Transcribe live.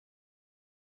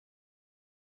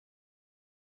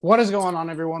What is going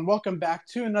on, everyone? Welcome back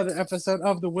to another episode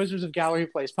of the Wizards of Gallery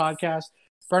Place podcast.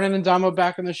 Brennan and Damo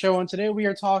back on the show, and today we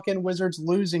are talking Wizards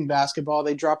losing basketball.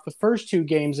 They dropped the first two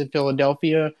games in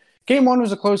Philadelphia. Game one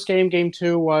was a close game. Game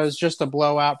two was just a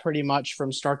blowout, pretty much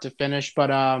from start to finish. But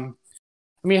how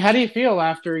do you feel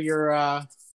after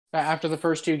after the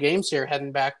first two games here,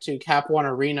 heading back to Cap One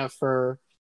Arena for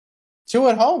two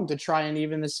at home to try and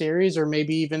even the series, or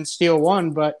maybe even steal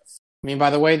one? But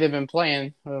by the way they've been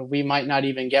playing, we might not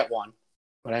even get one.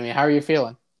 But how are you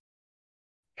feeling?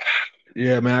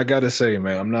 Yeah, man, I gotta say,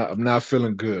 man, I'm not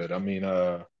feeling good. On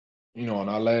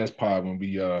our last pod when we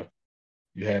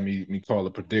you had me call a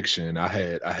prediction, I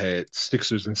had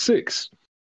Sixers and six.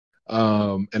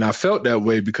 And I felt that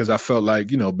way because I felt like,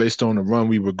 based on the run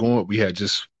we were going, we had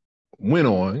just went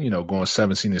on, going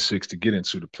 17-6 to get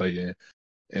into the play in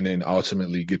and then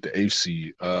ultimately get the eighth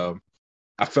seed.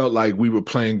 I felt like we were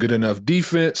playing good enough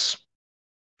defense.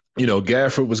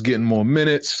 Gafford was getting more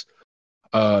minutes.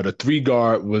 The three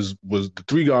guard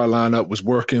lineup was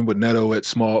working with Neto at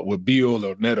small, with Beal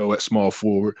or Neto at small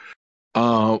forward.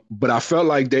 But I felt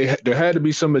like there had to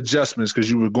be some adjustments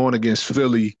because you were going against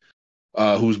Philly,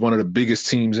 who's one of the biggest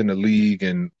teams in the league,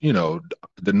 and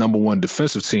the number one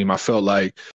defensive team. I felt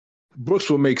like Brooks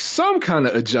will make some kind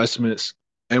of adjustments,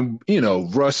 and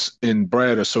Russ and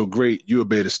Brad are so great, you'll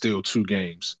be able to steal two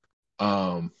games.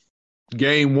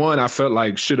 Game one, I felt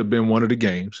like should have been one of the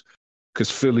games,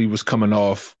 because Philly was coming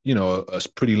off, a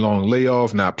pretty long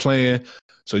layoff, not playing.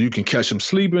 So you can catch them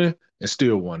sleeping and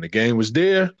still won. The game was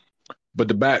there, but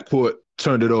the backcourt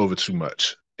turned it over too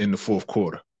much in the fourth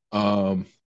quarter. And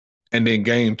then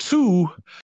game two,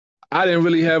 I didn't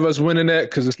really have us winning that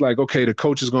because it's like, okay, the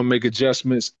coach is going to make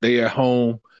adjustments. They at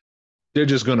home. They're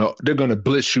gonna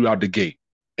blitz you out the gate.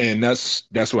 And that's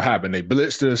what happened. They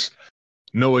blitzed us.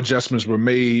 No adjustments were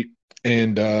made.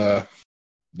 And you're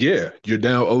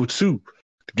down 0-2.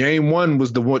 Game one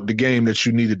was the game that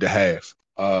you needed to have.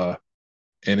 And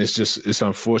it's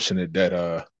unfortunate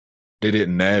that they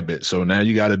didn't nab it. So now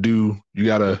you gotta do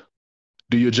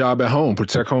your job at home,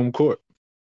 protect home court.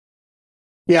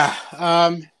 Yeah.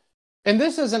 And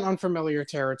this isn't unfamiliar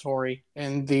territory.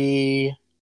 In the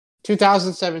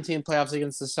 2017 playoffs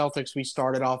against the Celtics, we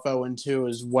started off 0-2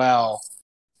 as well.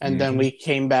 And then we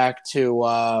came back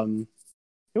to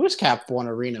it was Cap One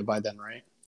Arena by then, right?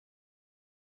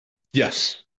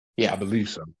 Yes. Yeah. I believe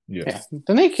so. Yeah.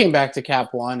 Then they came back to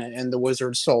Cap One, and the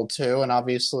Wizards stole two, and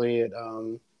obviously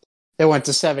it went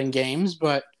to 7 games.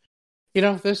 But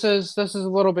this is a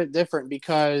little bit different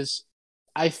because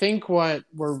I think when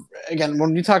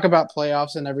we talk about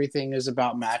playoffs and everything is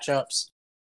about matchups.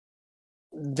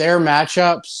 Their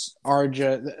matchups are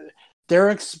they're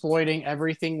exploiting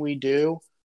everything we do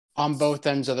on both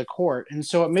ends of the court, and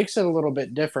so it makes it a little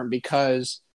bit different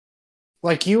because,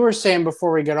 like you were saying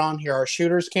before we get on here, our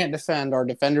shooters can't defend, our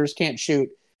defenders can't shoot.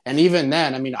 And even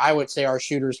then, I would say our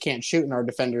shooters can't shoot and our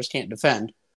defenders can't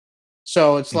defend.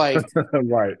 So it's like,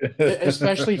 right.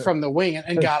 Especially from the wing.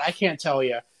 And God, I can't tell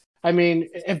you.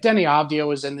 If Denny Avdija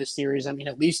was in this series,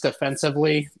 at least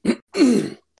defensively,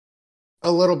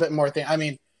 a little bit more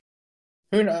thing.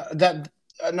 Who know that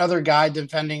another guy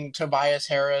defending Tobias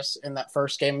Harris in that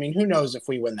first game? Who knows if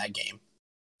we win that game?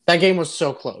 That game was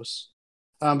so close.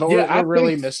 But we're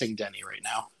really missing Denny right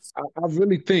now. I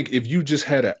really think if you just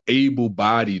had an able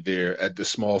body there at the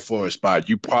small forward spot,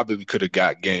 you probably could have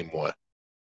got game one.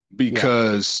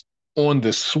 Because on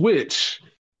the switch,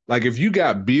 like if you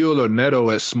got Beal or Neto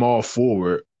at small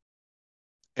forward,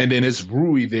 and then it's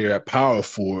Rui there at power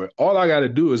forward, all I got to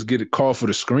do is get a call for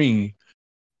the screen,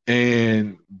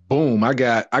 and boom, I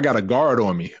got a guard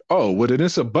on me. Oh, well, then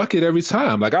it's a bucket every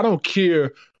time. Like, I don't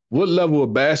care what level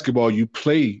of basketball you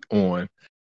play on.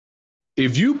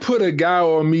 If you put a guy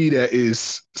on me that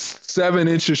is 7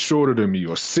 inches shorter than me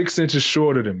or 6 inches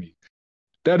shorter than me,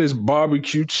 that is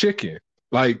barbecue chicken.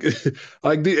 Like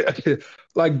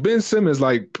Ben Simmons,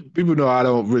 like, people know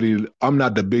I'm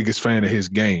not the biggest fan of his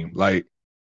game. Like,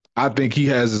 I think he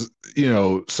has,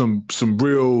 some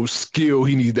real skill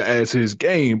he needs to add to his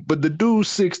game. But the dude's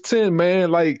 6'10", man.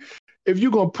 Like, if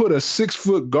you're going to put a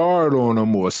 6-foot guard on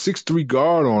him or a 6'3"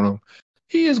 guard on him,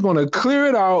 he is going to clear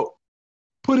it out,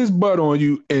 put his butt on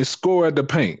you, and score at the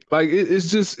paint. Like, it's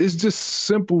just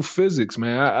simple physics,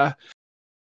 man.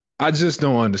 I just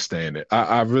don't understand it.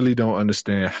 I really don't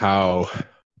understand how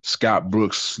Scott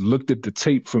Brooks looked at the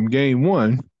tape from game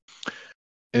one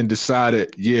and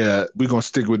decided, we're going to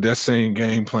stick with that same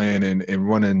game plan and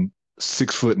running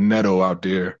 6-foot Neto out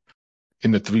there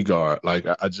in the 3 guard. Like,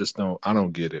 I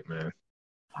don't get it, man.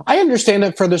 I understand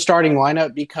it for the starting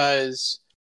lineup because,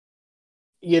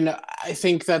 I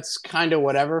think that's kind of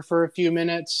whatever for a few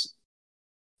minutes.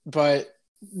 But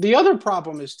the other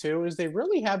problem is too is they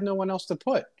really have no one else to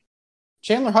put.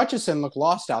 Chandler Hutchison looked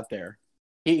lost out there.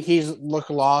 He's looked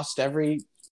lost every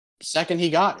second he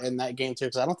got in that game too,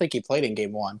 because I don't think he played in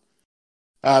game one.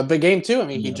 But game two, I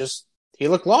mean, Yeah. he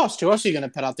looked lost. Who else are you going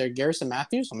to put out there? Garrison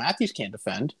Matthews? Well, Matthews can't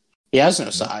defend. He has no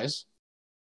Nope. size.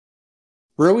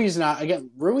 Rui's not. Again,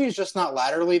 Rui is just not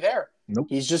laterally there. Nope.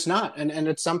 He's just not, and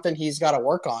it's something he's got to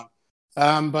work on.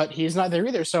 But he's not there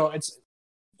either. So it's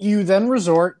you then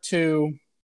resort to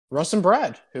Russ and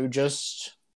Brad, who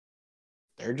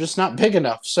they're just not big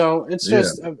enough. So it's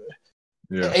just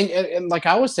Yeah. and like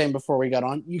I was saying before we got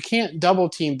on, you can't double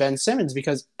team Ben Simmons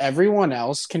because everyone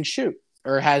else can shoot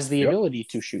or has the Yep. ability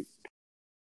to shoot.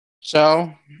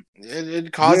 So it Yeah,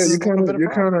 causes a little bit of you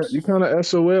problems. kind of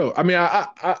SOL. I mean,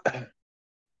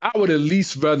 I would at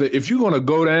least rather if you're gonna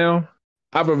go down,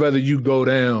 I would rather you go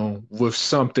down with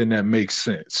something that makes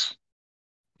sense.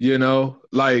 You know,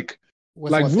 With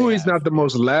what they Rui's have. not the Yeah.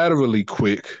 most laterally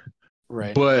quick,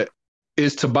 Right. but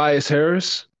is Tobias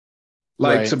Harris?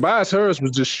 Like Right. Tobias Harris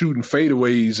was just shooting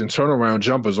fadeaways and turnaround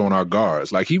jumpers on our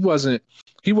guards. Like he wasn't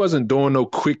doing no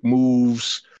quick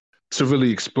moves to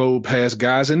really explode past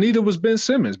guys, and neither was Ben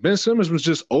Simmons. Ben Simmons was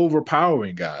just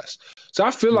overpowering guys. So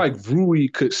I feel like Mhm. Rui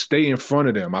could stay in front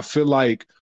of them. I feel like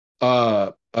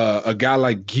a guy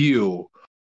like Gill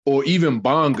or even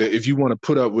Bonga, if you want to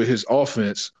put up with his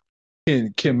offense,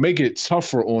 can make it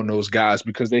tougher on those guys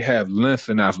because they have length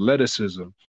and athleticism.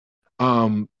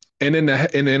 Um, and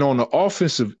then on the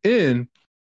offensive end,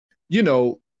 you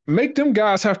know, make them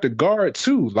guys have to guard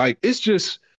too. Like it's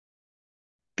just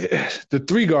the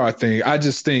three guard thing. I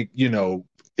just think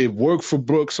it worked for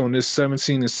Brooks on this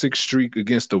 17-6 streak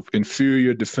against the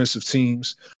inferior defensive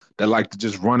teams that like to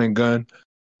just run and gun,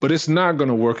 but it's not going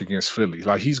to work against Philly.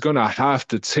 Like he's going to have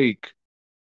to take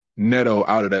Neto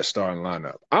out of that starting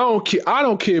lineup. I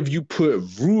don't care if you put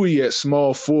Rui at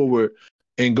small forward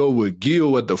and go with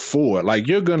Gill at the four. Like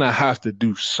you're gonna have to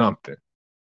do something.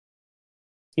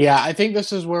 Yeah, I think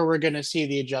this is where we're going to see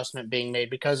the adjustment being made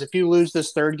because if you lose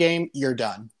this third game, you're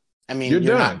done. I You're mean,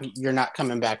 done. you're not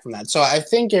coming back from that. So I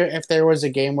think if there was a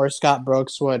game where Scott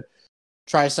Brooks would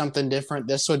try something different,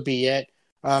 this would be it.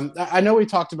 I know we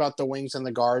talked about the wings and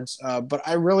the guards, but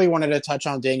I really wanted to touch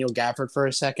on Daniel Gafford for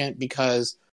a second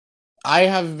because I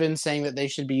have been saying that they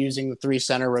should be using the three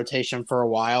center rotation for a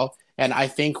while, and I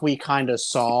think we kind of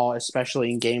saw,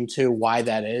 especially in game two, why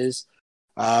that is.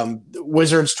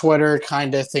 Wizards Twitter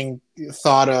kind of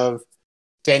thought of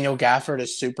Daniel Gafford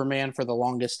as Superman for the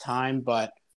longest time,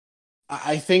 but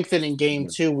I think that in game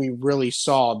two we really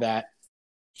saw that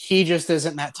he just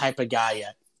isn't that type of guy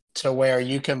yet to where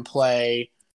you can play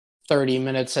 30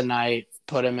 minutes a night,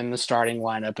 put him in the starting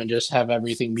lineup, and just have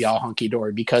everything be all hunky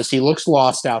dory because he looks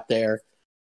lost out there.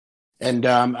 And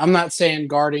I'm not saying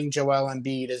guarding Joel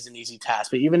Embiid is an easy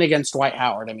task, but even against Dwight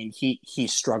Howard, I mean,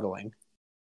 he's struggling.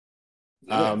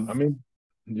 Yeah, I mean,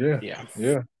 yeah, Yeah.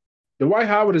 yeah. Dwight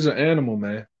Howard is an animal,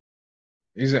 man.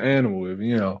 He's an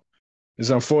animal. It's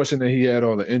unfortunate he had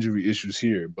all the injury issues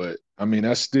here, but I mean,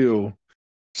 that's still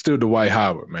Dwight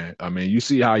Howard, man. I mean, you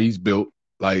see how he's built.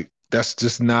 Like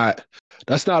that's not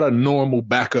a normal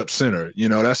backup center.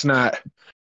 That's not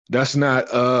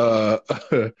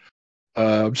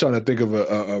I'm trying to think of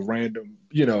a random,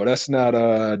 that's not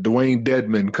Dwayne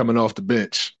Dedman coming off the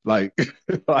bench. Like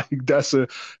like this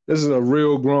is a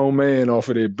real grown man off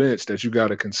of their bench that you got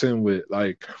to contend with.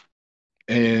 Like,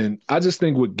 and I just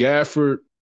think with Gafford,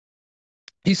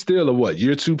 he's still a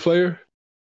year two player,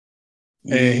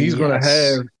 and Yes.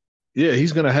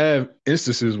 he's gonna have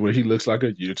instances where he looks like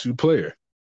a year two player,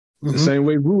 the Mm-hmm. same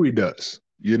way Rui does.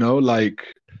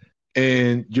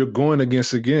 And you're going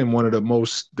against again one of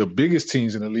the biggest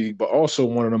teams in the league, but also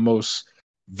one of the most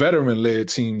veteran-led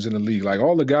teams in the league. Like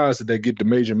all the guys that they get the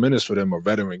major minutes for them are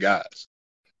veteran guys.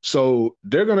 So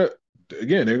they're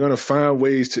gonna find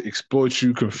ways to exploit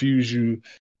you, confuse you,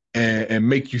 and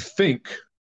make you think.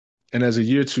 And as a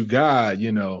year two guy,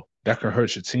 that can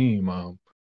hurt your team.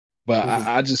 But Mm-hmm.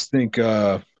 I just think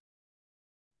with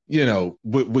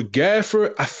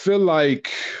Gafford, I feel like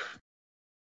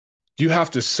you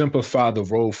have to simplify the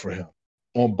role for him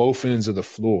on both ends of the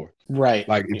floor. Right.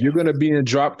 Like if you're Yeah. going to be in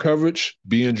drop coverage,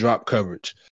 be in drop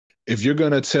coverage. If you're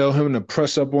going to tell him to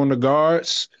press up on the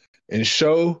guards and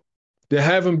show, then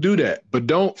have him do that. But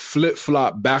don't flip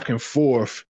flop back and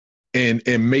forth and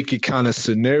make it kind of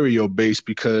scenario based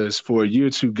because for a year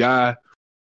two guy,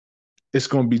 it's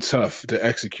going to be tough to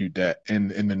execute that and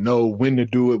to know when to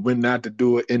do it, when not to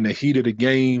do it in the heat of the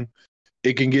game.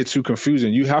 It can get too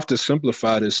confusing. You have to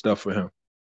simplify this stuff for him.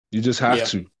 You just have Yeah.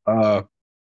 to.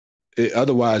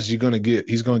 Otherwise, he's gonna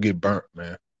get burnt,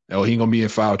 man. Or he's gonna be in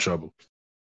foul trouble.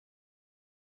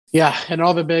 Yeah, and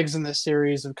all the bigs in this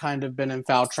series have kind of been in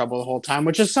foul trouble the whole time,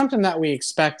 which is something that we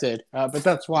expected. But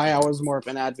that's why I was more of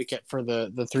an advocate for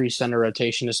the three center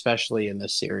rotation, especially in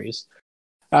this series.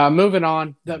 Moving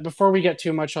on, before we get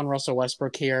too much on Russell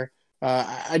Westbrook here,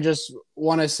 I just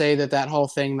want to say that whole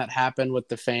thing that happened with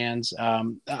the fans.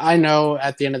 I know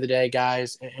at the end of the day,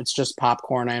 guys, it's just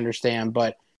popcorn. I understand,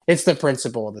 but it's the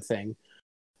principle of the thing.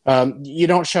 You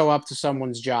don't show up to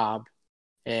someone's job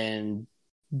and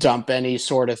dump any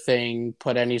sort of thing,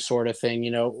 put any sort of thing.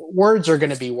 You know, words are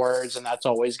going to be words, and that's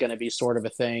always going to be sort of a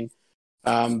thing.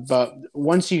 But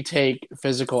once you take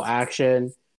physical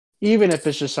action, even if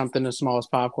it's just something as small as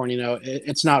popcorn, you know,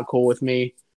 it's not cool with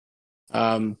me.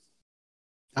 Um,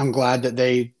 I'm glad that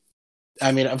they.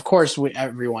 I mean, of course,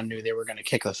 everyone knew they were going to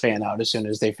kick the fan out as soon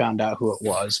as they found out who it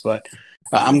was. But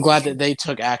I'm glad that they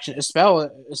took action,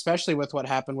 especially with what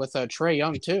happened with Trae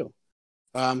Young too,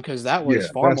 because that was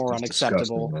far that's more just disgusting,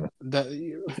 unacceptable.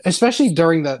 man. Especially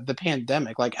during the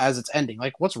pandemic, like as it's ending,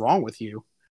 like what's wrong with you?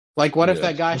 Like, what if Yeah,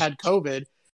 that guy had COVID?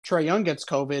 Trae Young gets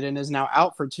COVID and is now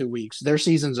out for 2 weeks. Their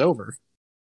season's over.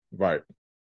 right,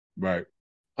 right.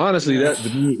 Honestly, that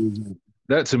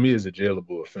to me is a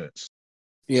jailable offense.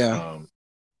 Yeah. Um,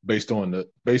 based on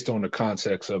the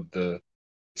context of the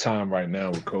time right now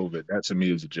with COVID, that to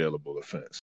me is a jailable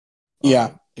offense. Yeah,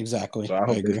 Um, exactly. so I I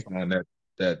hope they agree. find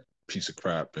that piece of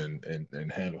crap and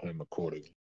handle him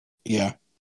accordingly. Yeah.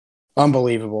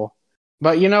 Unbelievable.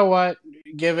 But you know what?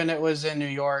 Given it was in New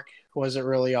York, was it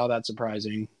really all that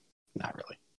surprising? Not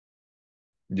really.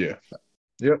 Yeah.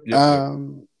 Yep.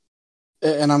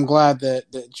 And I'm glad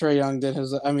that Trae Young did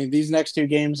his. I mean, these next two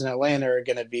games in Atlanta are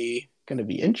gonna be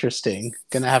interesting.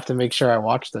 Gonna have to make sure I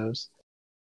watch those.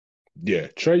 Yeah.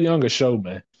 Trae Young a show,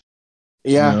 man.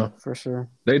 You Yeah, know, for sure.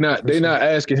 they not For they sure. not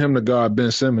asking him to guard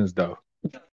Ben Simmons though.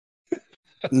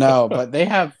 No, but they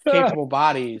have capable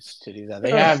bodies to do that. They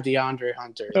have DeAndre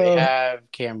Hunter. They Uh,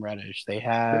 have Cam Reddish. They they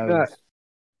have not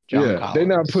John yeah, Collins.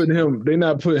 they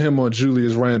not putting him on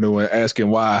Julius Randle and asking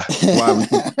why we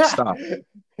can't stop.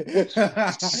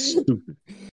 Stupid.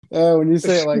 Oh, when you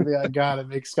say it like that, God, it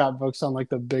makes Scott Brooks sound like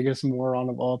the biggest moron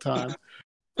of all time.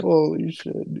 Holy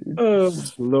shit,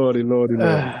 dude. Lordy.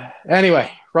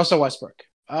 Anyway, Russell Westbrook.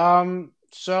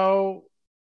 So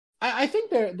I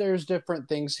think there's different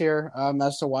things here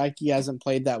as to why he hasn't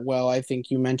played that well. I think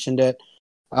you mentioned it.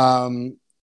 Um,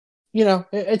 you know,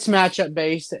 it's matchup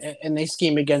based and they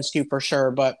scheme against you for sure.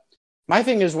 But my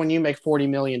thing is when you make $40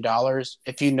 million,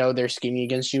 if you know they're scheming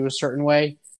against you a certain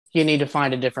way, you need to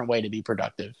find a different way to be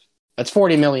productive. That's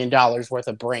 $40 million worth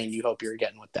of brain you hope you're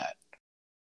getting with that.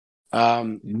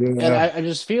 And Yeah. I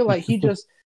just feel like he just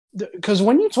because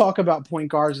when you talk about point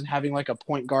guards and having like a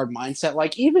point guard mindset,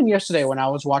 like even yesterday when I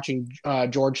was watching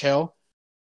George Hill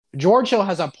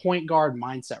has a point guard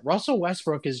mindset. Russell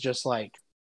Westbrook is just like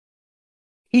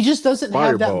he just doesn't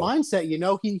have that Fireball. mindset. You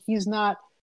know, he's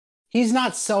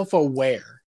not self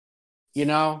aware. You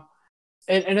know,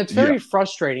 and it's Yeah. very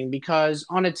frustrating because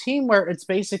on a team where it's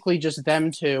basically just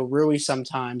them two, Rui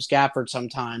sometimes, Gafford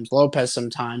sometimes, Lopez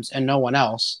sometimes, and no one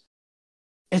else.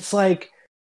 It's like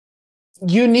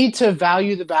you need to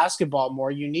value the basketball more.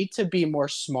 You need to be more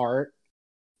smart.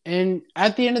 And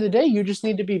at the end of the day, you just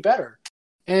need to be better.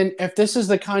 And if this is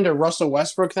the kind of Russell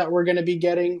Westbrook that we're going to be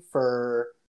getting for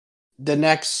the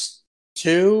next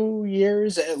 2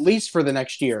 years, at least for the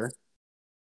next year,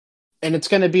 and it's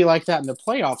going to be like that in the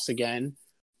playoffs again,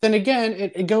 then again,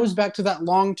 it goes back to that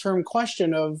long term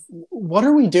question of what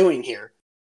are we doing here?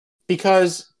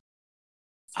 Because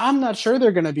I'm not sure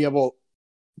they're going to be able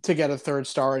to get a third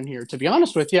star in here. To be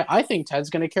honest with you, I think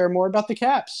Ted's going to care more about the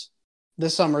Caps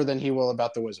this summer than he will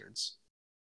about the Wizards.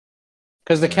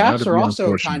 Because the Man, Caps that'd are be also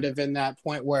unfortunate. kind of in that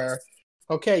point where,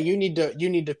 okay, you need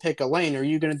to pick a lane. Are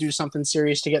you going to do something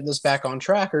serious to get this back on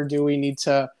track, or do we need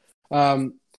to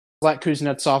um, let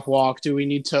Kuznetsov walk? Do we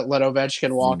need to let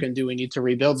Ovechkin walk, and do we need to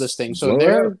rebuild this thing? So Blow it out.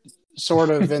 they're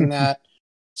sort of in that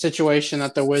situation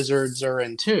that the Wizards are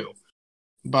in too.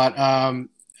 But I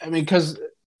mean, because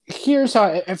here's how: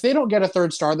 if they don't get a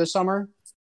third star this summer,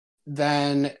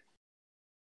 then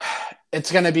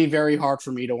it's going to be very hard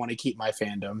for me to want to keep my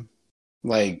fandom.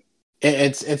 Like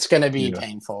it's going to be Yeah.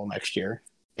 painful next year.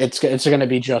 It's going to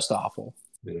be just awful.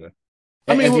 Yeah.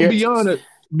 I mean, If well, you're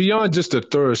beyond just a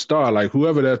third star, like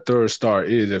whoever that third star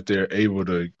is, if they're able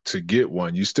to get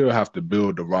one, you still have to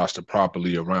build the roster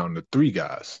properly around the three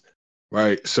guys,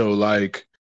 right? So, like,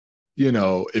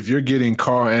 if you're getting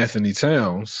Carl Anthony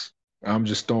Towns, I'm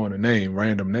just throwing a name,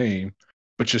 random name,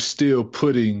 but you're still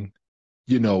putting,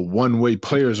 one-way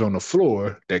players on the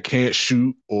floor that can't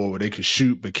shoot or they can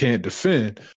shoot but can't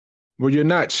defend, well, you're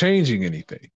not changing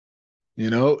anything.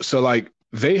 So like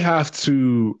they have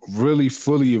to really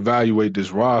fully evaluate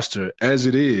this roster as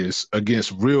it is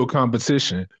against real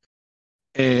competition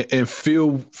and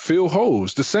fill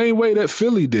holes the same way that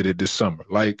Philly did it this summer.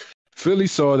 Like Philly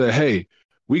saw that, hey,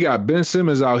 we got Ben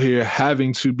Simmons out here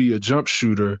having to be a jump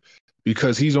shooter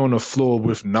because he's on the floor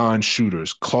with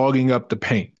non-shooters, clogging up the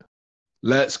paint.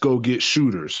 Let's go get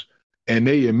shooters. And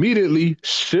they immediately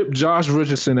ship Josh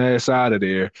Richardson ass out of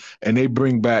there, and they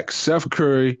bring back Seth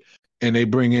Curry, and they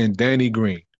bring in Danny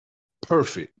Green.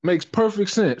 Perfect. Makes perfect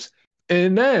sense.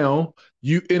 And now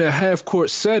you in a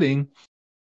half-court setting,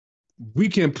 we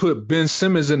can put Ben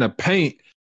Simmons in the paint,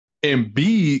 and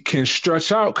B can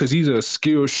stretch out because he's a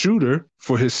skilled shooter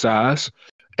for his size.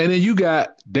 And then you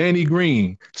got Danny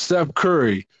Green, Steph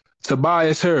Curry,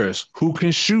 Tobias Harris, who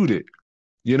can shoot it.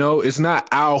 You know, it's not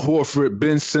Al Horford,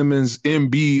 Ben Simmons,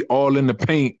 MB all in the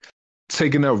paint,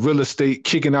 taking up real estate,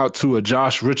 kicking out to a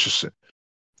Josh Richardson.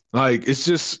 Like, it's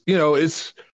just, you know,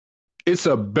 it's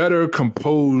a better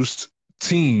composed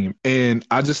team. And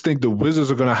I just think the Wizards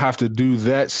are going to have to do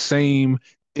that same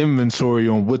inventory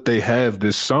on what they have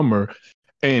this summer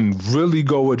and really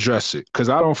go address it. Because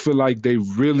I don't feel like they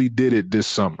really did it this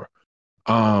summer.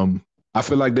 I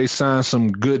feel like they signed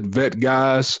some good vet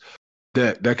guys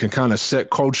that can kind of set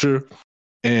culture,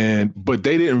 but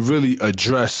they didn't really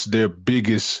address their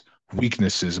biggest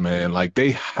weaknesses, man. Like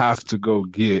they have to go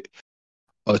get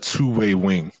a two-way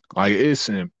wing. Like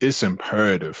it's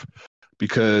imperative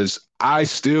because I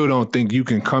still don't think you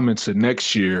can come into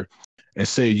next year and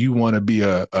say you want to be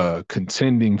a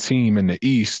contending team in the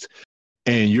East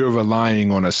and you're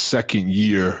relying on a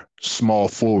second-year small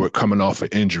forward coming off an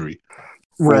injury.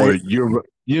 Right. Or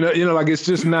you're like it's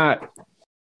just not.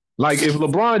 Like, if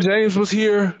LeBron James was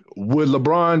here, would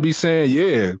LeBron be saying,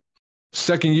 yeah,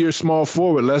 second-year small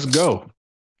forward, let's go?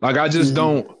 Like, I just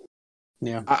don't –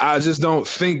 yeah. I just don't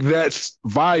think that's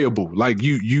viable. Like,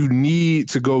 you need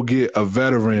to go get a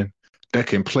veteran that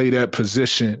can play that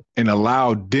position and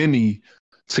allow Denny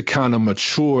to kind of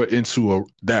mature into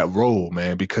that role,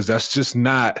 man, because that's just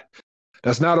not –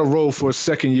 that's not a role for a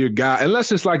second-year guy,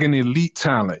 unless it's like an elite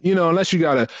talent, you know, unless you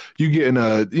getting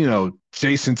a, you know,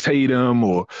 Jason Tatum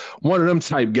or one of them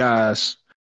type guys.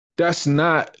 That's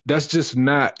just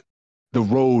not the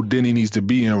role Denny needs to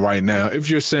be in right now if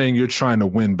you're saying you're trying to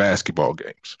win basketball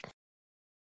games.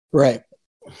 Right.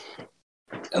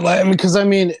 Because, I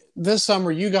mean, this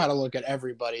summer you got to look at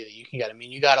everybody that you can get. I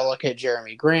mean, you got to look at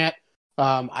Jeremy Grant.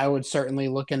 I would certainly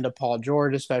look into Paul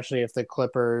George, especially if the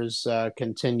Clippers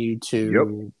continue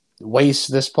to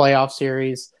waste this playoff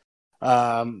series.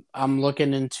 I'm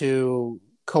looking into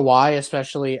Kawhi,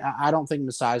 especially. I don't think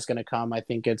Masai is going to come. I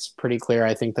think it's pretty clear.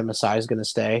 I think that Masai is going to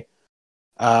stay.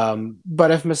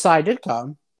 But if Masai did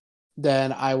come,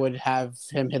 then I would have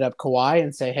him hit up Kawhi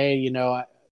and say, hey, you know,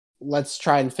 let's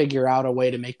try and figure out a way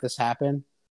to make this happen.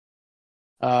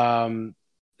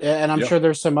 And I'm sure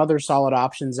there's some other solid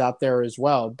options out there as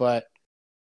well, but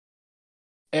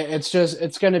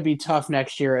it's going to be tough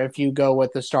next year if you go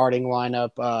with the starting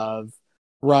lineup of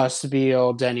Russ,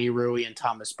 Beal, Denny, Rui, and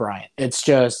Thomas Bryant. It's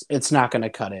not going to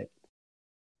cut it.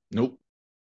 Nope.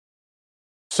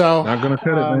 So not going to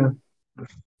cut it, man.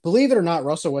 Believe it or not,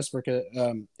 Russell Westbrook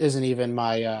isn't even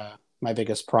my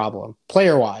biggest problem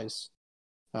player-wise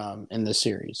in this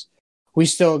series. We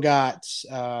still got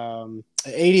an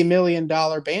 $80 million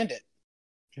bandit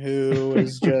who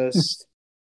is just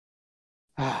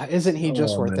isn't he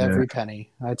just worth every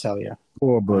penny? I tell you.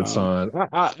 Poor Bertans.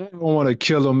 I don't want to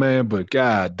kill him, man, but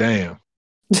god damn.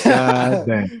 God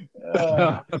damn.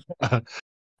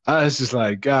 I was just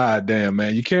like, god damn,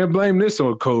 man. You can't blame this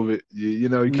on COVID. You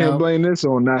can't blame this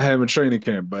on not having training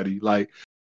camp, buddy. Like,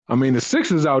 I mean, the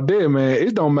Sixers out there, man,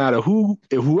 it don't matter if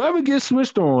whoever gets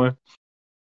switched on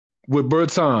with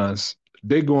Bertans,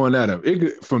 they going at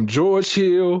him. From George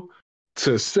Hill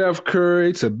to Seth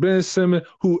Curry to Ben Simmons,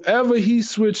 whoever he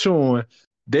switch on,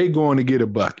 they going to get a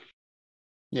bucket.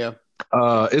 Yeah.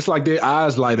 It's like their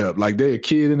eyes light up, like they're a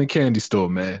kid in a candy store,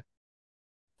 man.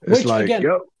 It's Which, like, again,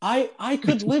 I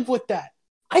could live with that.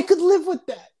 I could live with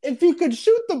that if you could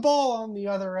shoot the ball on the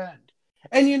other end.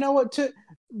 And you know what?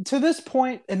 To this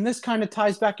point, and this kind of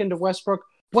ties back into Westbrook.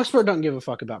 Westbrook doesn't give a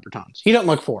fuck about Bertans. He doesn't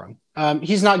look for him.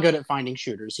 He's not good at finding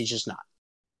shooters. He's just not.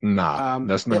 Nah,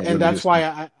 that's not. And that's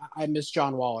why I miss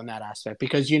John Wall in that aspect,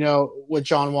 because, you know, with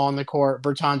John Wall in the court,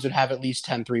 Bertans would have at least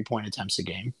 10 3-point attempts a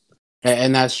game.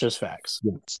 And that's just facts.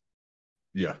 Yes.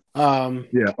 Yeah.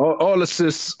 All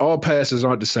assists, all passes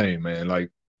aren't the same, man.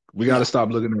 Like, we got to stop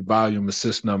looking at volume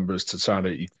assist numbers to try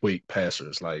to equate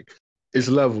passers. Like, it's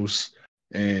levels.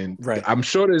 And I'm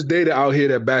sure there's data out here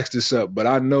that backs this up, but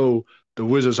I know the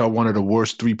Wizards are one of the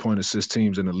worst 3-point assist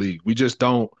teams in the league. We just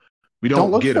don't We Don't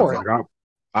don't look get them. for it. Like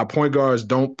our point guards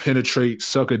don't penetrate,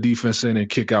 suck a defense in, and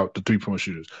kick out the 3-point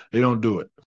shooters. They don't do it.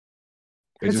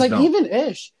 They It's just like don't. even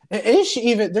Ish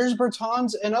even there's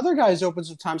Bertans and other guys open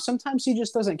sometimes. Sometimes he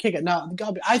just doesn't kick it. Now,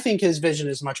 I think his vision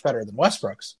is much better than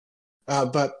Westbrook's.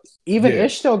 But even Yeah.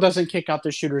 Ish still doesn't kick out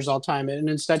the shooters all the time, and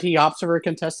instead he opts for a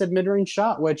contested mid-range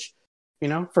shot, which,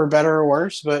 for better or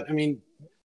worse. But I mean,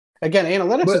 again,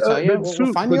 analytics will tell you,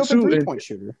 we'll find the open three-point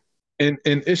shooter. In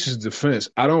Ish's defense,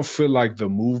 I don't feel like the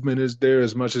movement is there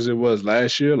as much as it was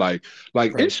last year. Like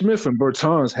Right. Ish Smith and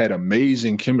Bertans had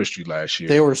amazing chemistry last year.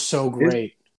 They were so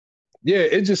great.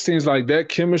 It just seems like that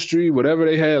chemistry, whatever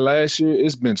they had last year,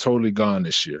 it's been totally gone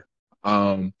this year.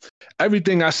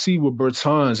 Everything I see with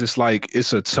Bertans, it's like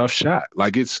it's a tough shot.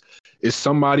 Like it's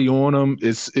somebody on him.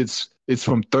 It's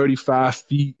from 35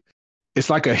 feet.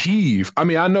 It's like a heave. I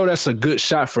mean, I know that's a good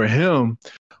shot for him,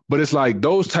 but it's like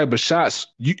those type of shots,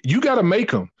 you got to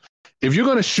make them. If you're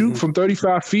going to shoot from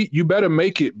 35 feet, you better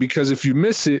make it, because if you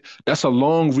miss it, that's a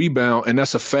long rebound and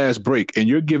that's a fast break. And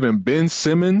you're giving Ben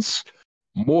Simmons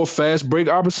more fast break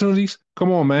opportunities.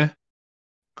 Come on, man.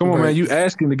 Man. You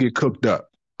asking to get cooked up.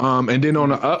 And then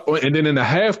and then in the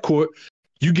half court,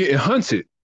 you getting hunted.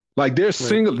 Like they're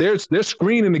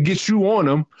screening to get you on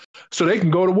them so they can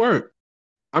go to work.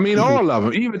 I mean, all of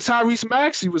them. Even Tyrese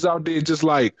Maxey was out there just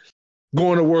like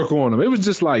going to work on them. It was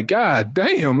just like, God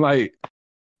damn, like.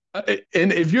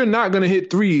 And if you're not going to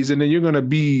hit threes and then you're going to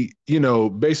be,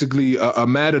 basically a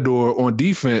matador on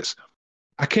defense,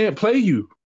 I can't play you.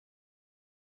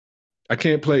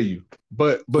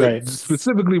 But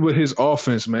specifically with his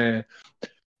offense, man,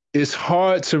 it's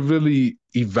hard to really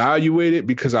evaluate it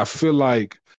because I feel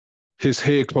like his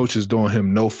head coach is doing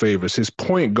him no favors. His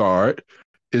point guard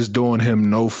is doing him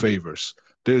no favors.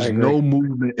 There's no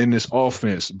movement in this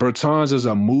offense. Bertans is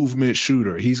a movement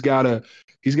shooter. He's got to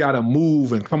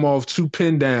move and come off 2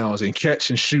 pin downs and catch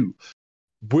and shoot.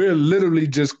 We're literally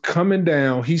just coming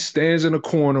down. He stands in a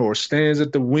corner or stands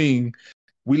at the wing.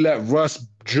 We let Russ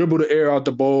dribble the air out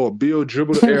the ball, or Bill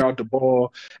dribble the air out the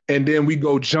ball, and then we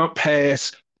go jump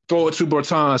pass, throw it to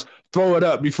Bertans, throw it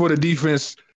up before the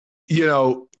defense,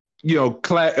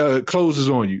 closes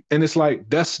on you. And it's like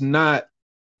that's not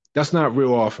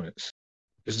real offense.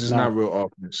 It's just not real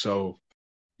offense. So,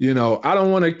 I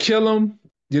don't want to kill him.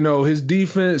 His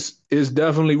defense is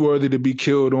definitely worthy to be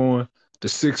killed on. The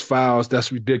 6 fouls,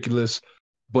 that's ridiculous.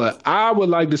 But I would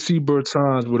like to see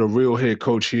Bertans with a real head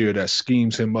coach here that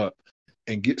schemes him up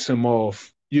and gets him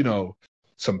off,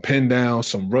 some pin downs,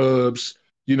 some rubs,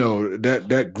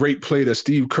 that great play that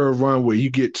Steve Kerr run where you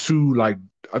get 2, like,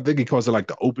 I think he calls it like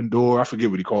the open door. I forget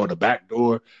what he called it, the back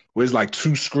door, where it's like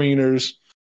 2 screeners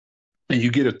and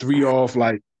you get a 3 off.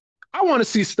 Like, I want to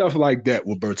see stuff like that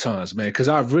with Bertans, man, because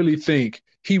I really think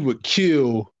he would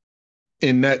kill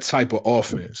in that type of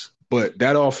offense. But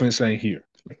that offense ain't here.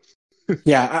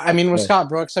 Yeah, I mean, with Scott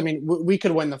Brooks, I mean, we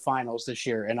could win the finals this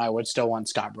year, and I would still want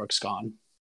Scott Brooks gone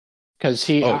because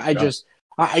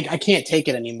I can't take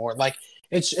it anymore. Like,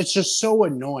 it's just so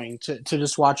annoying to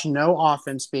just watch no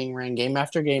offense being ran game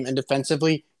after game, and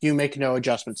defensively, you make no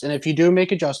adjustments. And if you do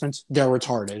make adjustments, they're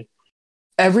retarded.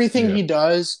 Everything he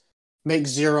does makes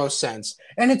zero sense.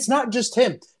 And it's not just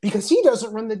him, because he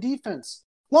doesn't run the defense.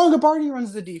 Longobardi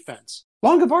runs the defense.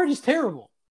 Longobardi's terrible.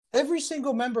 Every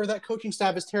single member of that coaching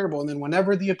staff is terrible. And then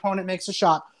whenever the opponent makes a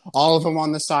shot, all of them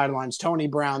on the sidelines, Tony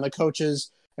Brown, the coaches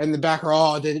in the back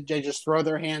are they just throw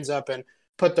their hands up and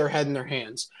put their head in their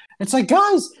hands. It's like,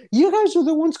 guys, you guys are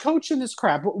the ones coaching this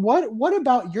crap. What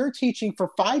about your teaching for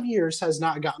 5 years has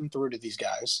not gotten through to these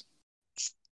guys?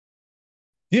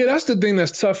 Yeah, that's the thing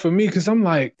that's tough for me, because I'm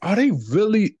like, are they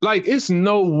really, like, it's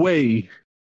no way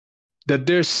that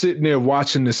they're sitting there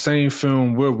watching the same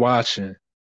film we're watching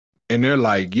and they're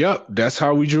like, yep, that's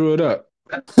how we drew it up.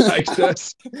 Like,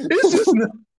 it's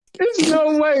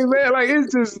no way, man. Like,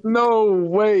 it's just no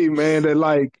way, man, that,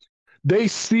 like, they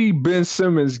see Ben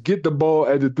Simmons get the ball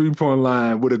at the 3-point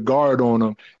line with a guard on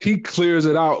him. He clears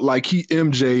it out like he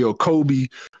MJ or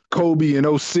Kobe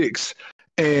in 06.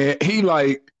 And he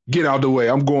like, get out the way.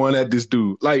 I'm going at this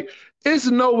dude. Like, it's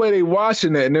no way they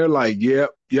watching that. And they're like, yep,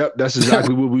 that's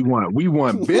exactly what we want. We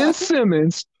want Ben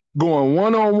Simmons going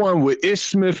one-on-one with Ish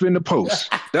Smith in the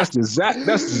post. That's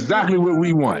exactly what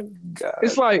we want. Oh,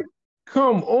 it's like,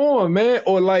 come on, man.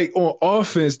 Or like on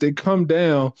offense, they come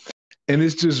down and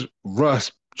it's just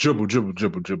Russ dribble.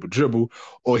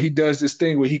 Or he does this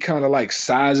thing where he kind of like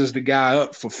sizes the guy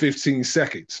up for 15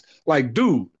 seconds. Like,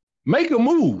 dude, make a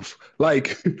move.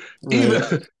 Like,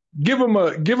 either give him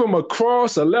a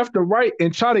cross, a left or right,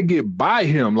 and try to get by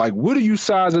him. Like, what are you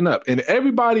sizing up? And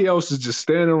everybody else is just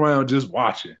standing around just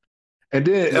watching. And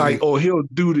then Mhm. like, or he'll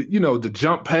do the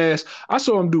jump pass. I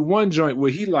saw him do one joint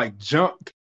where he like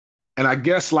jumped, and I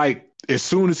guess like as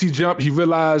soon as he jumped, he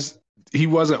realized he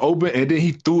wasn't open, and then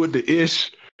he threw it to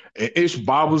Ish, and Ish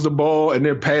bobbles the ball and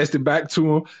then passed it back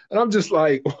to him. And I'm just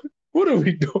like, what are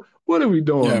we doing? What are we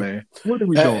doing, Yeah. man? What are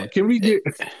we Uh, doing? Can we get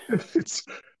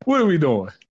what are we doing?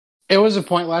 It was a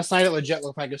point last night. It legit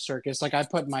looked like a circus. Like I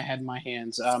put my head in my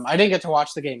hands. I didn't get to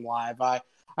watch the game live.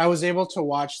 I was able to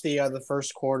watch the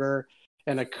first quarter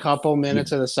and a couple Yeah.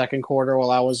 minutes of the second quarter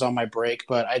while I was on my break,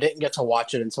 but I didn't get to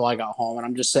watch it until I got home. And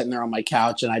I'm just sitting there on my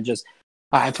couch, and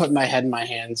I put my head in my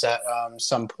hands at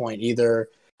some point. Either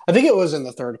I think it was in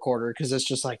the third quarter because it's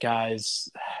just like, guys,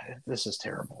 this is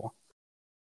terrible.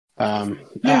 Yeah,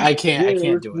 I yeah, can't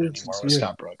do it anymore with Scott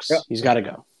yeah. Brooks. He's got to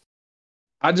go.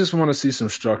 I just want to see some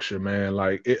structure, man.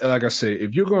 Like I said,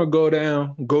 if you're gonna go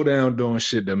down doing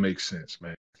shit that makes sense,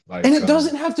 man. And Like, it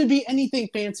doesn't have to be anything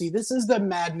fancy. This is the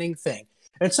maddening thing.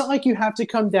 It's not like you have to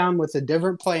come down with a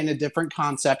different play and a different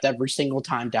concept every single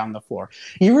time down the floor.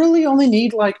 You really only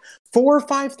need like 4 or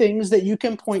 5 things that you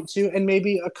can point to and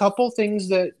maybe a couple things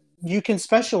that you can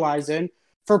specialize in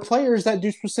for players that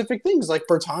do specific things like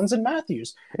Bertans and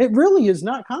Matthews. It really is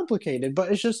not complicated,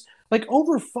 but it's just like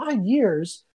over 5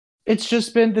 years, it's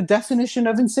just been the definition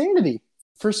of insanity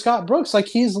for Scott Brooks. Like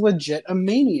he's legit a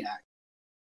maniac.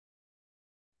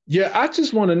 yeah, I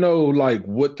just want to know like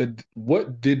what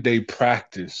did they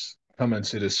practice coming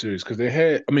to the series? Because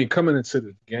coming into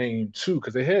the game too,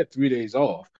 because they had 3 days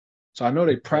off. So I know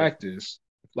they Right. practiced.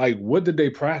 Like, what did they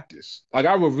practice? Like,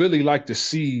 I would really like to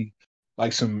see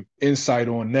like some insight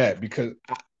on that because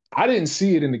I didn't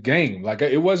see it in the game. Like,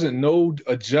 it wasn't no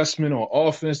adjustment on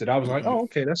offense that I was like, Mm-mm. oh,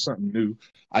 okay, that's something new.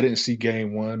 I didn't see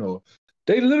game one, or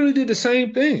they literally did the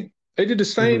same thing. They did the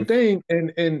Mm-hmm. same thing,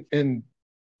 and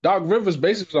Doc Rivers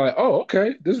basically was like, "Oh,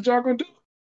 okay, this is what y'all gonna do.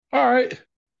 All right."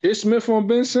 Ish Smith on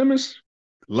Ben Simmons,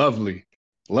 lovely,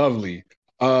 lovely.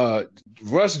 Uh,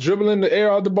 Russ dribbling the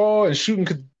air out the ball and shooting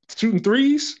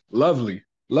threes, lovely,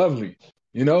 lovely.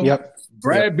 You know, Yep.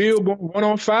 Brad Yep. Beal going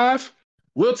 1-on-5,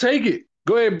 we'll take it.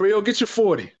 Go ahead, Beal, get your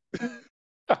 40.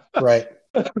 Right.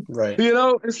 Right.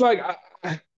 It's like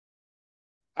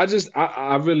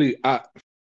I really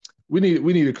we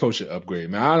need a coaching upgrade,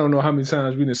 man. I don't know how many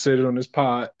times we done said it on this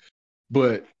pod,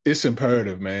 but it's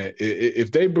imperative, man.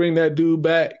 If they bring that dude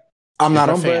back, I'm if not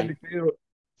a I'm fan. Bradley Beal,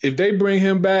 if they bring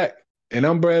him back and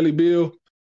I'm Bradley Beal,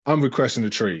 I'm requesting a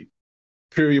trade.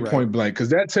 Period, Right. point blank. Because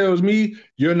that tells me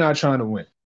you're not trying to win.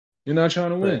 You're not trying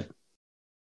to Right. win.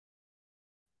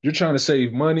 You're trying to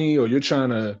save money, or you're trying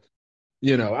to,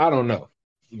 I don't know,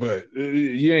 but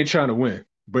you ain't trying to win.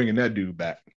 Bringing that dude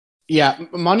back. Yeah,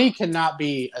 money cannot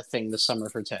be a thing this summer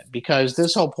for Ted because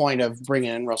this whole point of bringing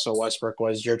in Russell Westbrook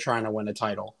was you're trying to win a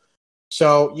title.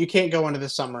 So you can't go into the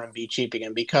summer and be cheap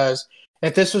again because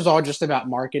if this was all just about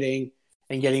marketing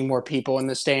and getting more people in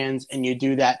the stands and you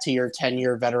do that to your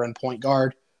 10-year veteran point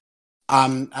guard,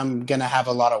 I'm going to have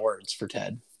a lot of words for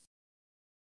Ted.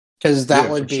 Cuz Yeah,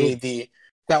 for sure.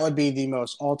 that would be the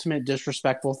most ultimate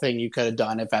disrespectful thing you could have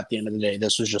done if at the end of the day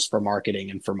this was just for marketing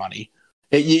and for money.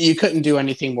 You couldn't do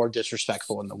anything more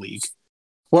disrespectful in the league.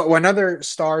 When other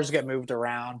stars get moved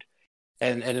around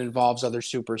and it involves other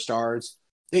superstars,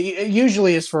 it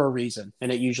usually is for a reason,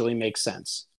 and it usually makes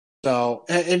sense. So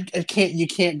it can't you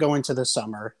can't go into the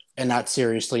summer and not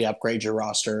seriously upgrade your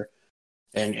roster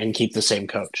and keep the same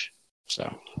coach.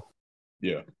 So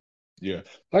Yeah. Yeah.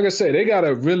 Like I said,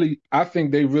 I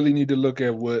think they really need to look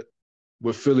at what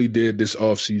Philly did this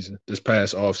offseason, this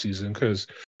past offseason, because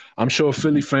I'm sure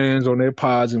Philly fans on their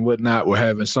pods and whatnot were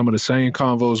having some of the same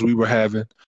convos we were having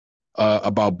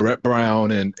about Brett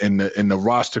Brown and the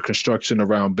roster construction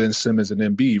around Ben Simmons and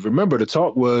Embiid. Remember, the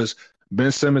talk was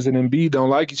Ben Simmons and Embiid don't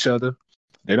like each other.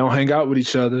 They don't hang out with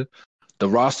each other. The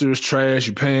roster is trash.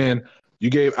 You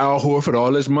gave Al Horford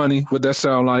all this money. What that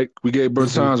sound like? We gave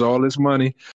Bertans all this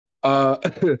money. Uh,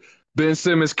 Ben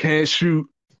Simmons can't shoot.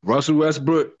 Russell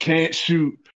Westbrook can't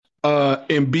shoot.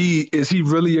 Embiid, is he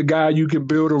really a guy you can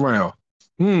build around?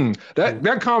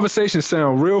 That conversation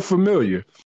sounds real familiar.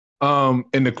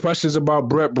 And the questions about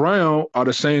Brett Brown are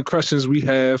the same questions we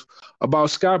have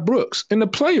about Scott Brooks. And the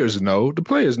players know. The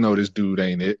players know this dude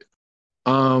ain't it.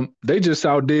 They just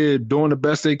out there doing the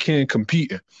best they can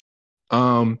competing.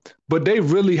 But they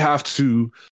really have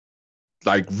to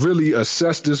like really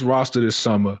assess this roster this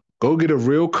summer, go get a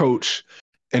real coach,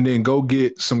 and then go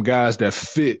get some guys that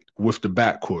fit with the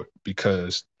backcourt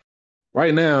because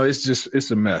right now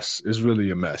it's a mess. It's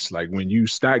really a mess. Like when you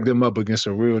stack them up against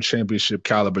a real championship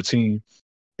caliber team,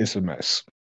 it's a mess.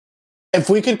 if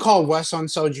we could call Wes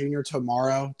Unseld Jr.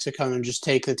 tomorrow to come and just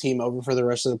take the team over for the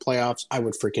rest of the playoffs, I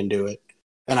would freaking do it.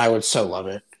 And I would so love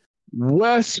it.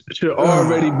 Wes should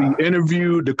already be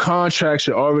interviewed. The contract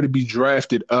should already be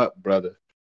drafted up, brother.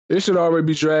 It should already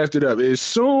be drafted up. As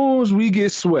soon as we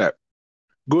get swept,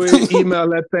 go ahead and email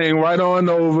that thing right on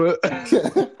over.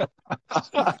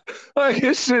 Like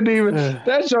it shouldn't even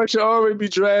that joint should already be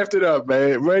drafted up,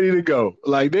 man, ready to go.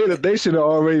 Like they should have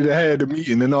already had the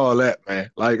meeting and all that,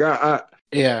 man. Like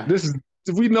Yeah. this is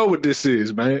we know what this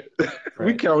is, man. We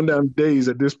Right. counting down days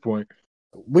at this point.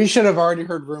 We should have already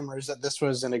heard rumors that this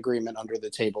was an agreement under the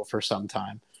table for some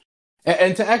time.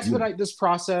 And to expedite this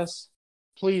process,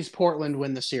 please, Portland,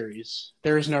 win the series.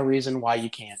 There is no reason why you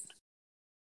can't.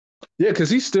 Yeah, because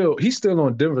he's still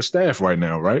on Denver staff right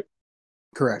now, right?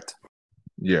 Correct.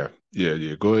 Yeah.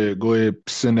 Go ahead,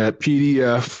 send that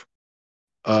PDF.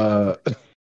 Go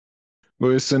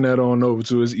ahead, send that on over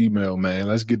to his email, man.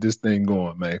 Let's get this thing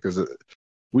going, man, because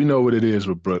we know what it is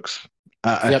with Brooks.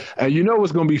 Yep. And you know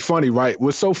what's going to be funny, right?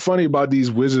 What's so funny about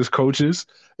these Wizards coaches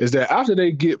is that after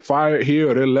they get fired here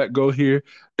or they're let go here,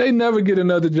 they never get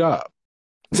another job.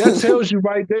 That tells you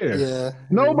right there. Yeah.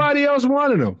 Nobody else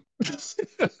wanted them.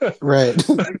 Right.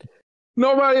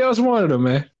 Nobody else wanted them,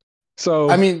 man.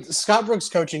 So I mean, Scott Brooks'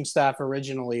 coaching staff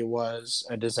originally was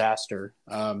a disaster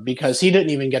because he didn't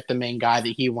even get the main guy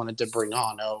that he wanted to bring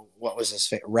on. Oh, what was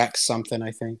his name? Rex something,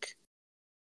 I think.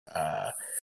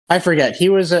 I forget. He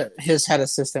was his head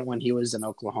assistant when he was in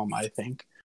Oklahoma, I think.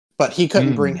 But he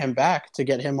couldn't bring him back to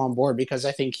get him on board because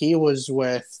I think he was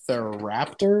with the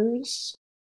Raptors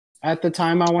at the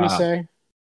time, I want to say.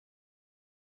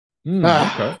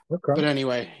 Okay. But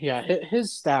anyway, yeah,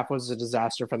 his staff was a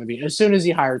disaster from the beginning. As soon as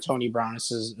he hired Tony Brown as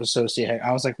his associate,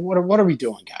 I was like, what are we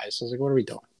doing, guys? I was like, what are we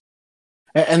doing?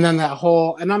 And then that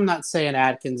whole, and I'm not saying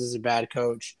Atkins is a bad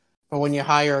coach, but when you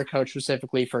hire a coach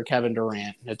specifically for Kevin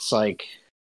Durant, it's like,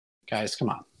 guys, come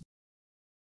on.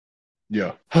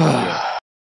 Yeah.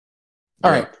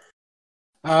 All right.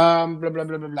 Blah, blah, blah,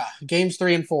 blah, blah. Games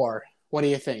 3 and 4. What do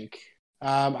you think?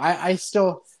 I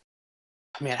still...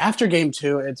 I mean, after game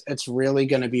 2, it's really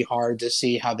going to be hard to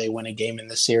see how they win a game in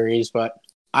the series, but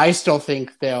I still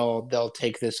think they'll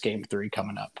take this game 3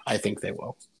 coming up. I think they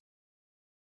will.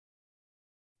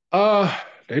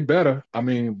 They better. I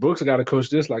mean, Brooks got to coach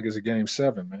this like it's a game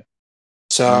 7, man.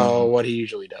 So what he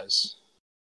usually does.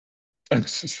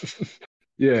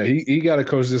 Yeah, he got to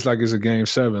coach this like it's a game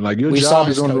 7. Like your we job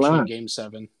is on the line. In game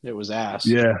 7. It was ass.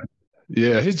 Yeah.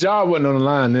 His job wasn't on the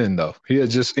line then, though. He had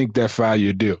just inked that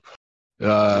 5-year deal.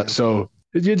 So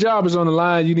your job is on the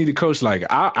line. You need to coach like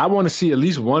I want to see at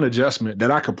least one adjustment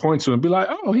that I could point to and be like,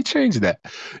 oh, he changed that.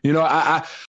 You know, I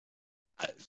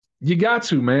you got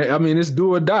to, man. I mean, it's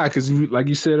do or die because, like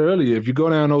you said earlier, if you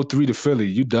go down 0-3 to Philly,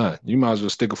 you done. You might as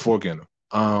well stick a fork in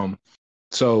them.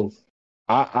 So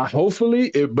I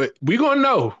hopefully, but we gonna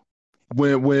know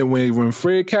when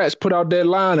Fred Katz put out that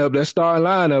lineup, that starting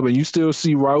lineup, and you still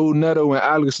see Raul Neto and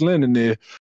Alex Len in there.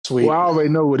 Sweet. Well, I already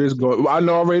know where this going. I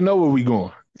already know where we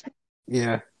going.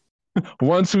 Yeah.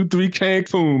 1, 2, 3,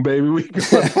 Cancun, baby. We going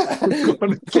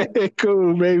to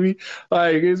Cancun, baby.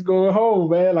 Like it's going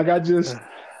home, man. Like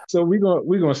so we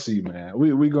gonna see, man.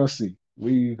 We gonna see.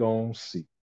 We gonna see.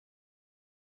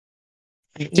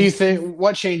 Do you think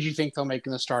what change you think they'll make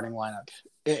in the starting lineup?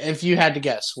 If you had to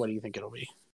guess, what do you think it'll be?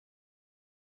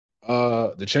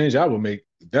 The change I would make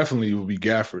definitely would be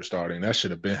Gafford starting. That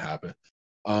should have been happened.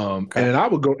 And I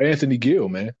would go Anthony Gill,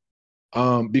 man.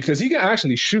 Because he can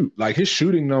actually shoot. Like his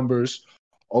shooting numbers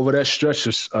over that stretch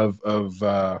of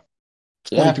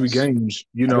 23 games,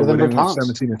 you know, where they went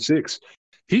 17-6.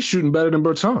 He's shooting better than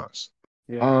Bertans.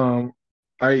 Yeah.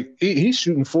 He's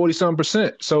shooting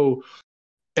 40-something%. So,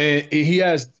 and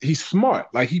he's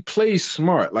smart. Like he plays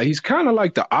smart. Like he's kind of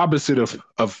like the opposite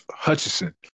of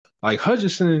Hutchison. Like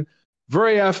Hutchison,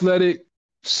 very athletic,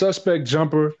 suspect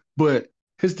jumper, but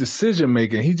his decision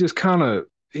making, he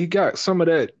got some of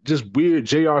that just weird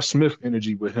J.R. Smith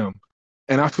energy with him.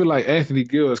 And I feel like Anthony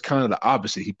Gill is kind of the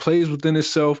opposite. He plays within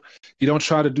himself. He don't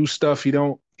try to do stuff he's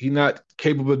not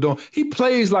capable of doing. He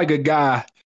plays like a guy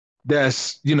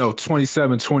that's,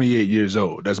 27, 28 years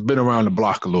old, that's been around the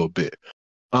block a little bit.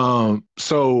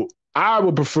 So I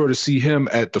would prefer to see him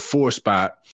at the 4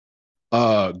 spot,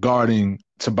 guarding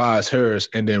Tobias Harris,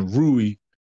 and then Rui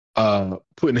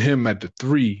putting him at the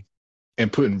 3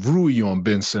 and putting Rui on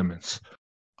Ben Simmons.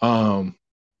 And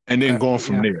then going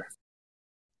from there.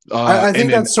 I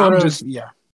think that's sort of yeah.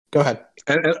 Go ahead.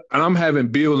 And I'm having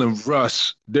Beal and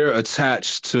Russ. They're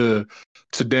attached to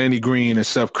Danny Green and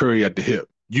Seth Curry at the hip.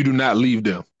 You do not leave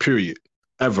them. Period.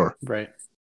 Ever. Right.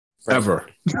 Ever.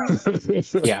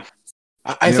 Yeah.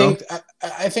 I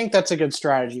think that's a good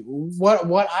strategy.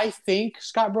 What I think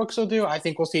Scott Brooks will do, I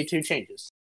think we'll see 2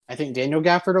 changes. I think Daniel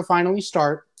Gafford will finally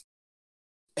start,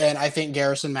 and I think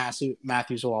Garrison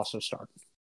Matthews will also start,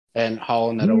 and Hall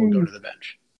and Neto will go to the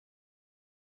bench.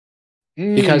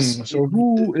 Because So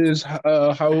who is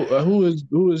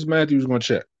Matthews going to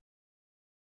check?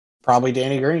 probably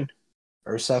Danny Green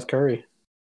or Seth Curry.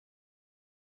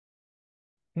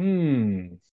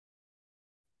 Because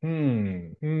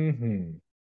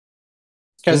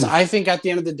I think at the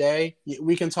end of the day,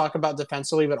 we can talk about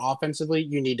defensively, but offensively,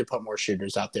 you need to put more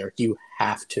shooters out there. You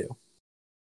have to.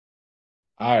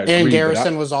 I agree. And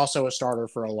Garrison was also a starter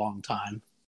for a long time.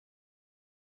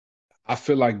 I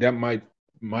feel like that might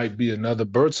be another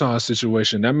Bertans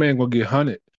situation. That man gonna get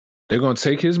hunted. They're gonna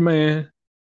take his man,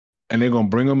 and they're gonna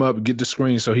bring him up, get the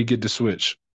screen, so he get the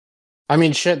switch. I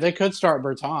mean, shit, they could start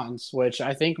Bertans, which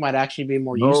I think might actually be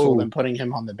more useful than putting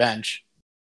him on the bench.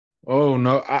 Oh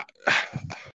no,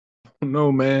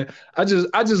 no man. I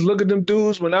just look at them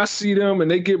dudes when I see them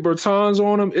and they get Bertans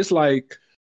on them. It's like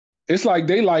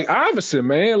they like Iverson,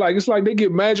 man. Like it's like they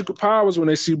get magical powers when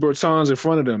they see Bertans in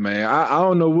front of them, man. I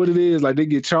don't know what it is. Like they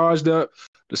get charged up,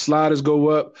 the sliders go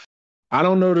up. I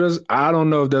don't know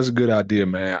if that's a good idea,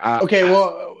 man. Okay,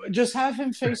 well, just have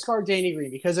him face guard Danny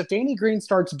Green, because if Danny Green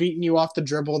starts beating you off the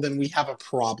dribble, then we have a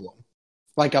problem.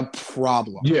 Like a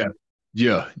problem. Yeah.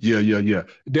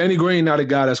 Danny Green not a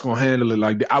guy that's gonna handle it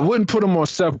like that. I wouldn't put him on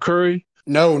Steph Curry.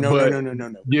 No.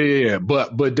 Yeah.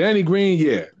 But Danny Green,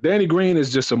 yeah. Danny Green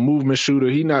is just a movement shooter.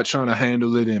 He's not trying to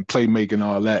handle it and playmaking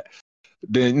all that.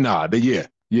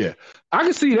 Yeah. I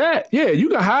can see that. Yeah, you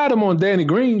can hide him on Danny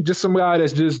Green, just some guy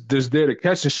that's just there to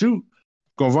catch and shoot,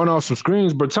 gonna run off some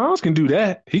screens. Bertans can do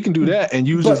that. He can do that and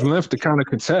use his length to kind of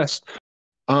contest.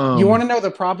 You want to know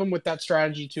the problem with that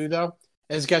strategy too, though?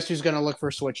 Is guess who's going to look for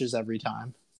switches every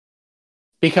time?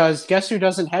 Because guess who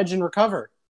doesn't hedge and recover?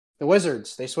 The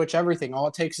Wizards. They switch everything. All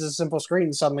it takes is a simple screen,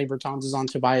 and suddenly Bertans is on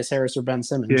Tobias Harris or Ben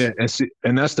Simmons. Yeah,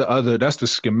 and that's the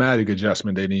schematic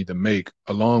adjustment they need to make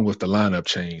along with the lineup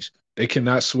change. They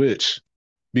cannot switch,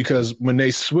 because when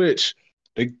they switch,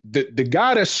 the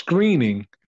guy that's screening,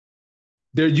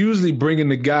 they're usually bringing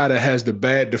the guy that has the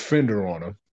bad defender on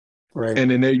him. Right.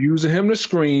 And then they're using him to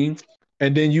screen,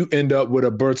 and then you end up with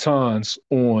a Bertans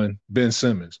on Ben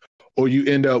Simmons, or you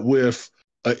end up with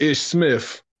a Ish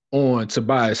Smith on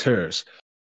Tobias Harris.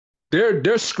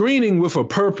 They're screening with a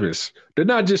purpose. They're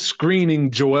not just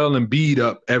screening Joel Embiid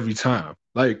up every time.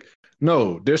 Like,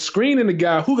 no, they're screening the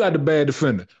guy who got the bad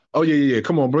defender. Oh, yeah.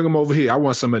 Come on, bring him over here. I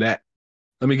want some of that.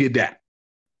 Let me get that.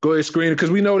 Go ahead, screen it, because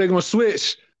we know they're going to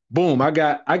switch. Boom, I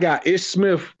got Ish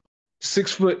Smith,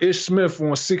 6 foot Ish Smith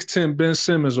on 6'10" Ben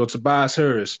Simmons or Tobias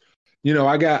Harris. You know,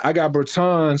 I got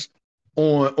Bertans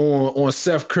on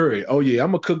Seth Curry. Oh, yeah,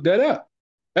 I'm going to cook that up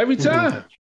every time.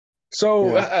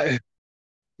 So,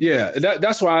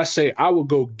 that's why I say I would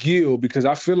go Gill, because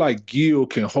I feel like Gill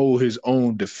can hold his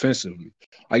own defensively.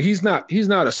 Like he's not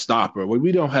a stopper.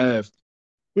 We don't have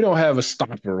a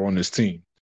stopper on this team.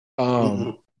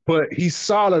 But he's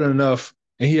solid enough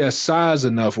and he has size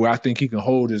enough where I think he can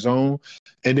hold his own.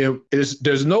 And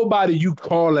there's nobody you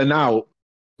calling out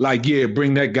like, yeah,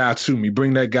 bring that guy to me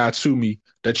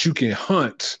that you can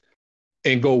hunt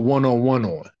and go one-on-one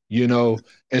on, you know?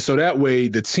 And so that way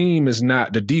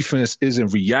the defense isn't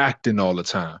reacting all the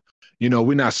time. You know,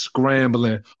 we're not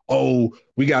scrambling. Oh,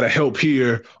 we got to help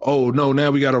here. Oh, no, now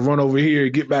we got to run over here,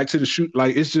 get back to the shoot.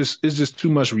 Like, it's just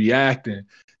too much reacting,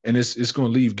 and it's going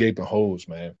to leave gaping holes,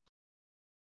 man.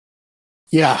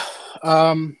 Yeah.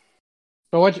 So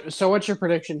what's your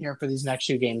prediction here for these next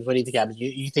 2 games? What do you think happens?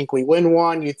 You think we win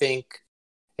one? You think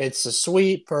it's a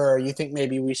sweep, or you think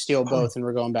maybe we steal both and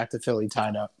we're going back to Philly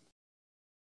tied up?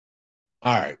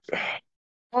 All right.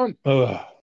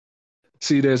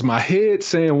 See, there's my head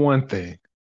saying one thing,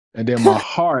 and then my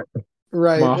heart,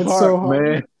 right? My heart, so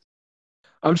man.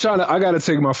 I got to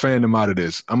take my fandom out of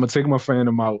this. I'm going to take my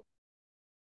fandom out.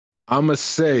 I'm going to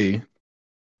say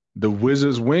the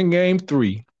Wizards win game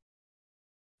 3.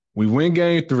 We win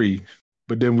game 3,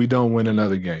 but then we don't win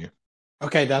another game.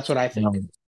 Okay, that's what I think.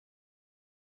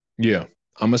 Yeah.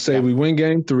 I'm going to say we win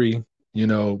game 3, you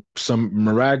know,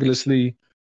 miraculously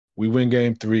we win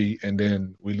game 3, and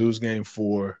then we lose game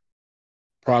 4,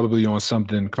 probably on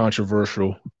something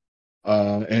controversial.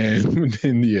 And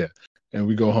then, and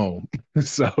we go home.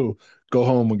 So go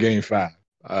home with game 5.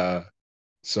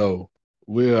 So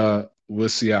we'll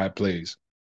see how it plays.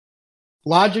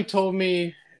 Logic told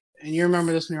me, and you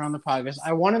remember this when you're on the podcast,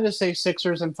 I wanted to say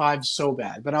Sixers and 5 so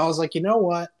bad, but I was like, you know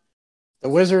what? The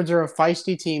Wizards are a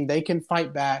feisty team. They can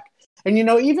fight back. And, you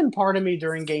know, even part of me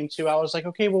during game 2, I was like,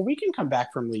 okay, well, we can come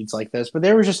back from leads like this. But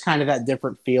there was just kind of that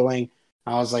different feeling.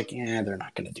 I was like, they're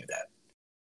not going to do that.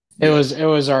 It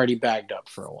was already bagged up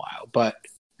for a while. But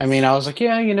I mean, I was like,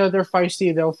 yeah, they're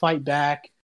feisty. They'll fight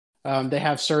back. They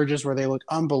have surges where they look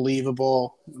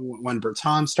unbelievable when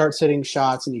Bertans starts hitting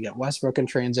shots and you get Westbrook in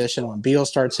transition. When Beal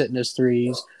starts hitting his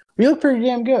threes, we look pretty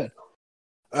damn good.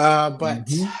 But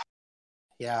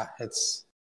yeah, it's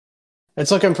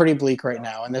looking pretty bleak right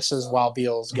now. And this is while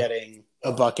Beal's getting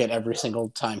a bucket every single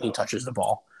time he touches the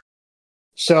ball.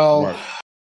 So, Right.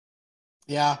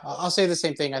 yeah, I'll say the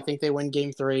same thing. I think they win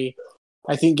game 3.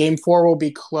 I think game 4 will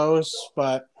be close,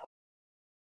 but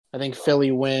I think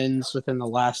Philly wins within the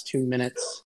last 2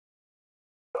 minutes.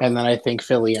 And then I think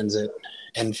Philly ends it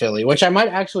in Philly, which I might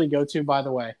actually go to, by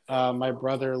the way. My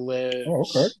brother lives... Oh,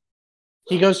 okay.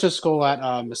 He goes to school at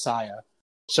Messiah.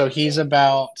 So he's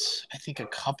about, I think, a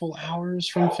couple hours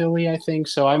from Philly, I think.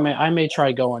 So I may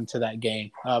try going to that game.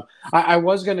 I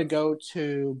was going to go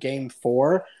to game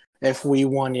 4 if we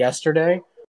won yesterday.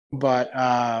 But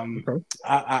Okay.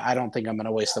 I don't think I'm going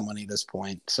to waste the money at this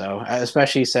point. So,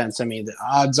 especially since, I mean, the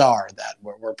odds are that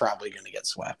we're probably going to get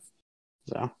swept.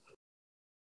 So,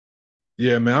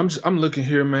 Yeah, man, I'm looking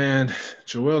here, man.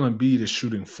 Joel Embiid is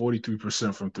shooting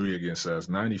 43% from 3 against us,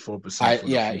 94% from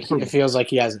the floor. it feels like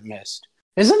he hasn't missed.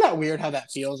 Isn't that weird how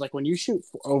that feels? Like when you shoot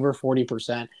over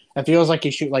 40%, it feels like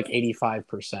you shoot like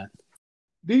 85%.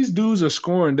 These dudes are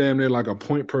scoring damn near like a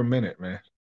point per minute, man.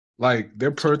 Like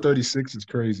their per 36 is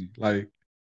crazy. Like,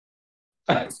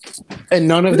 and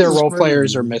none of this their is role crazy,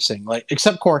 players are man. missing, like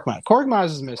except Korkmaz. Korkmaz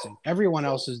is missing. Everyone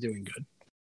else is doing good.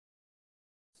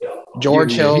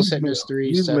 George Hill's hitting his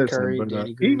threes. He's Seth missing, Curry, but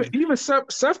Danny Green. even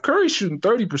Seth Curry shooting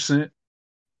 30%,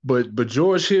 but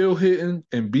George Hill hitting,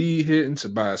 and B hitting,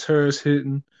 Tobias Harris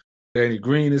hitting, Danny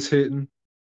Green is hitting.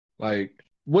 Like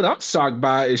what I'm shocked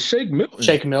by is Shake Milton.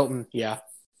 Shake Milton, yeah,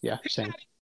 same.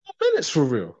 Minutes for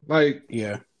real. Like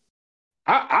Yeah,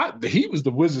 he was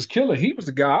the Wizards killer. He was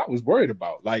the guy I was worried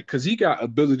about. Like, cause he got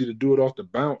ability to do it off the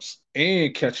bounce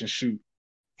and catch and shoot.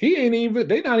 They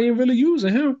not even really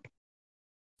using him.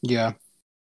 yeah.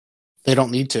 They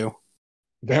don't need to.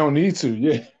 They don't need to,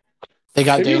 yeah. They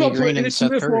got If you Danny don't put Green and Ish Seth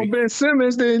Smith Curry. on Ben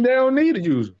Simmons, then they don't need to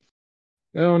use him.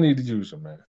 They don't need to use him,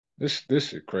 man. This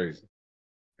shit crazy.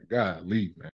 God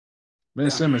leave, man.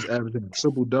 Ben Simmons averaging a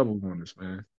triple double on this,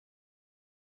 man.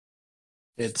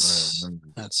 That's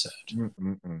sad. If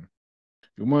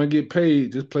you want to get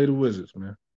paid, just play the Wizards,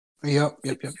 man. Yep.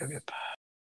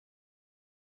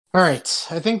 All right,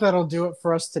 I think that'll do it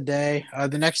for us today.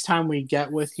 The next time we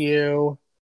get with you,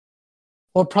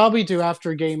 we'll probably do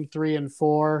after game 3 and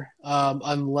 4,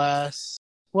 unless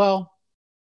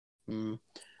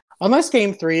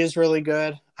game 3 is really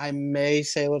good. I may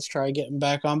say let's try getting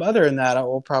back on. But other than that, I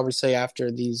will probably say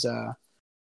after these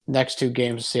next 2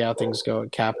 games, see how things go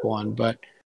at Cap 1. But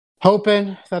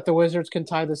hoping that the Wizards can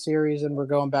tie the series and we're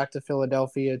going back to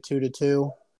Philadelphia 2-2.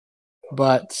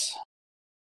 But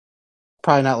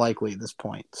probably not likely at this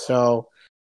point. So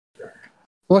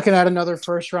looking at another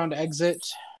first round exit,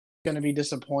 going to be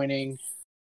disappointing.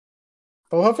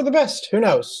 But we'll hope for the best. Who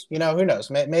knows? Who knows?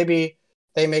 Maybe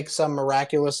they make some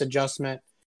miraculous adjustment.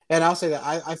 And I'll say that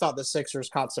I thought the Sixers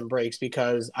caught some breaks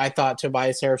because I thought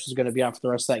Tobias Harris was going to be out for the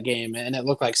rest of that game. And it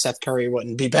looked like Seth Curry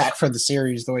wouldn't be back for the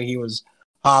series the way he was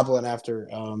hobbling after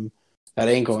that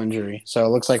ankle injury. So it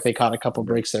looks like they caught a couple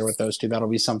breaks there with those two. That'll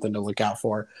be something to look out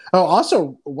for. Oh,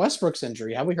 also Westbrook's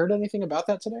injury. Have we heard anything about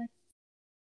that today?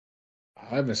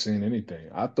 I haven't seen anything.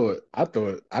 I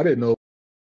didn't know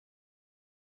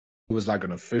it was like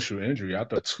an official injury. I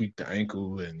thought tweaked the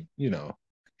ankle and,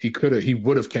 he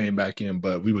would have came back in,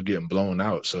 but we were getting blown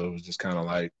out. So it was just kind of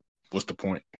like, what's the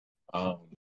point?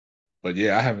 But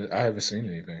yeah, I haven't seen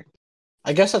anything.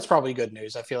 I guess that's probably good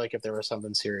news. I feel like if there was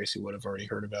something serious, you would have already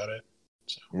heard about it.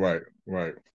 So. Right.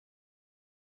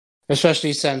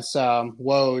 Especially since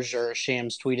Woj or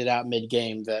Shams tweeted out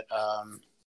mid-game that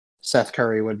Seth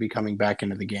Curry would be coming back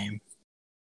into the game.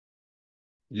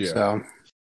 Yeah. So,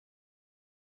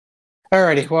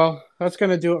 alrighty. Well, that's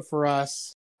going to do it for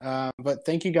us. But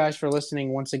thank you guys for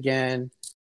listening once again,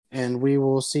 and we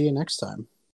will see you next time.